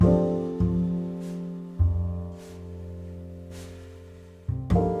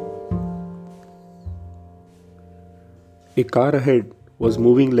A car ahead was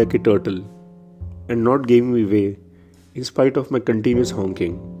moving like a turtle and not giving me way in spite of my continuous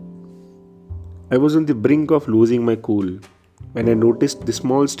honking. I was on the brink of losing my cool when I noticed the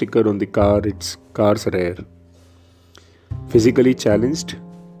small sticker on the car, its car's rear. Physically challenged,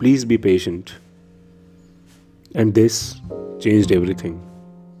 please be patient. And this changed everything.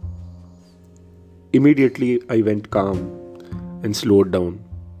 Immediately I went calm and slowed down.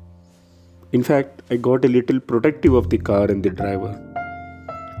 In fact, I got a little protective of the car and the driver.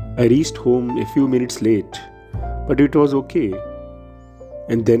 I reached home a few minutes late, but it was okay.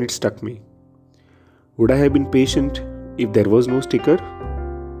 And then it struck me. Would I have been patient if there was no sticker?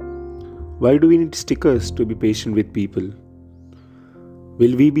 Why do we need stickers to be patient with people?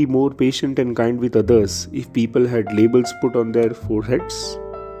 Will we be more patient and kind with others if people had labels put on their foreheads?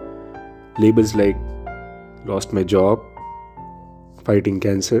 Labels like lost my job, fighting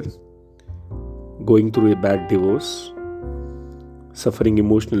cancer, going through a bad divorce, suffering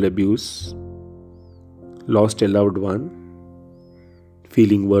emotional abuse, lost a loved one,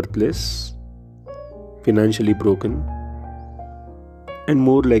 feeling worthless, financially broken, and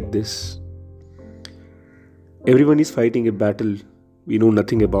more like this. Everyone is fighting a battle we know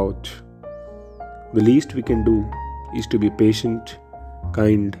nothing about. The least we can do is to be patient,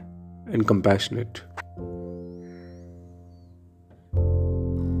 kind, and compassionate.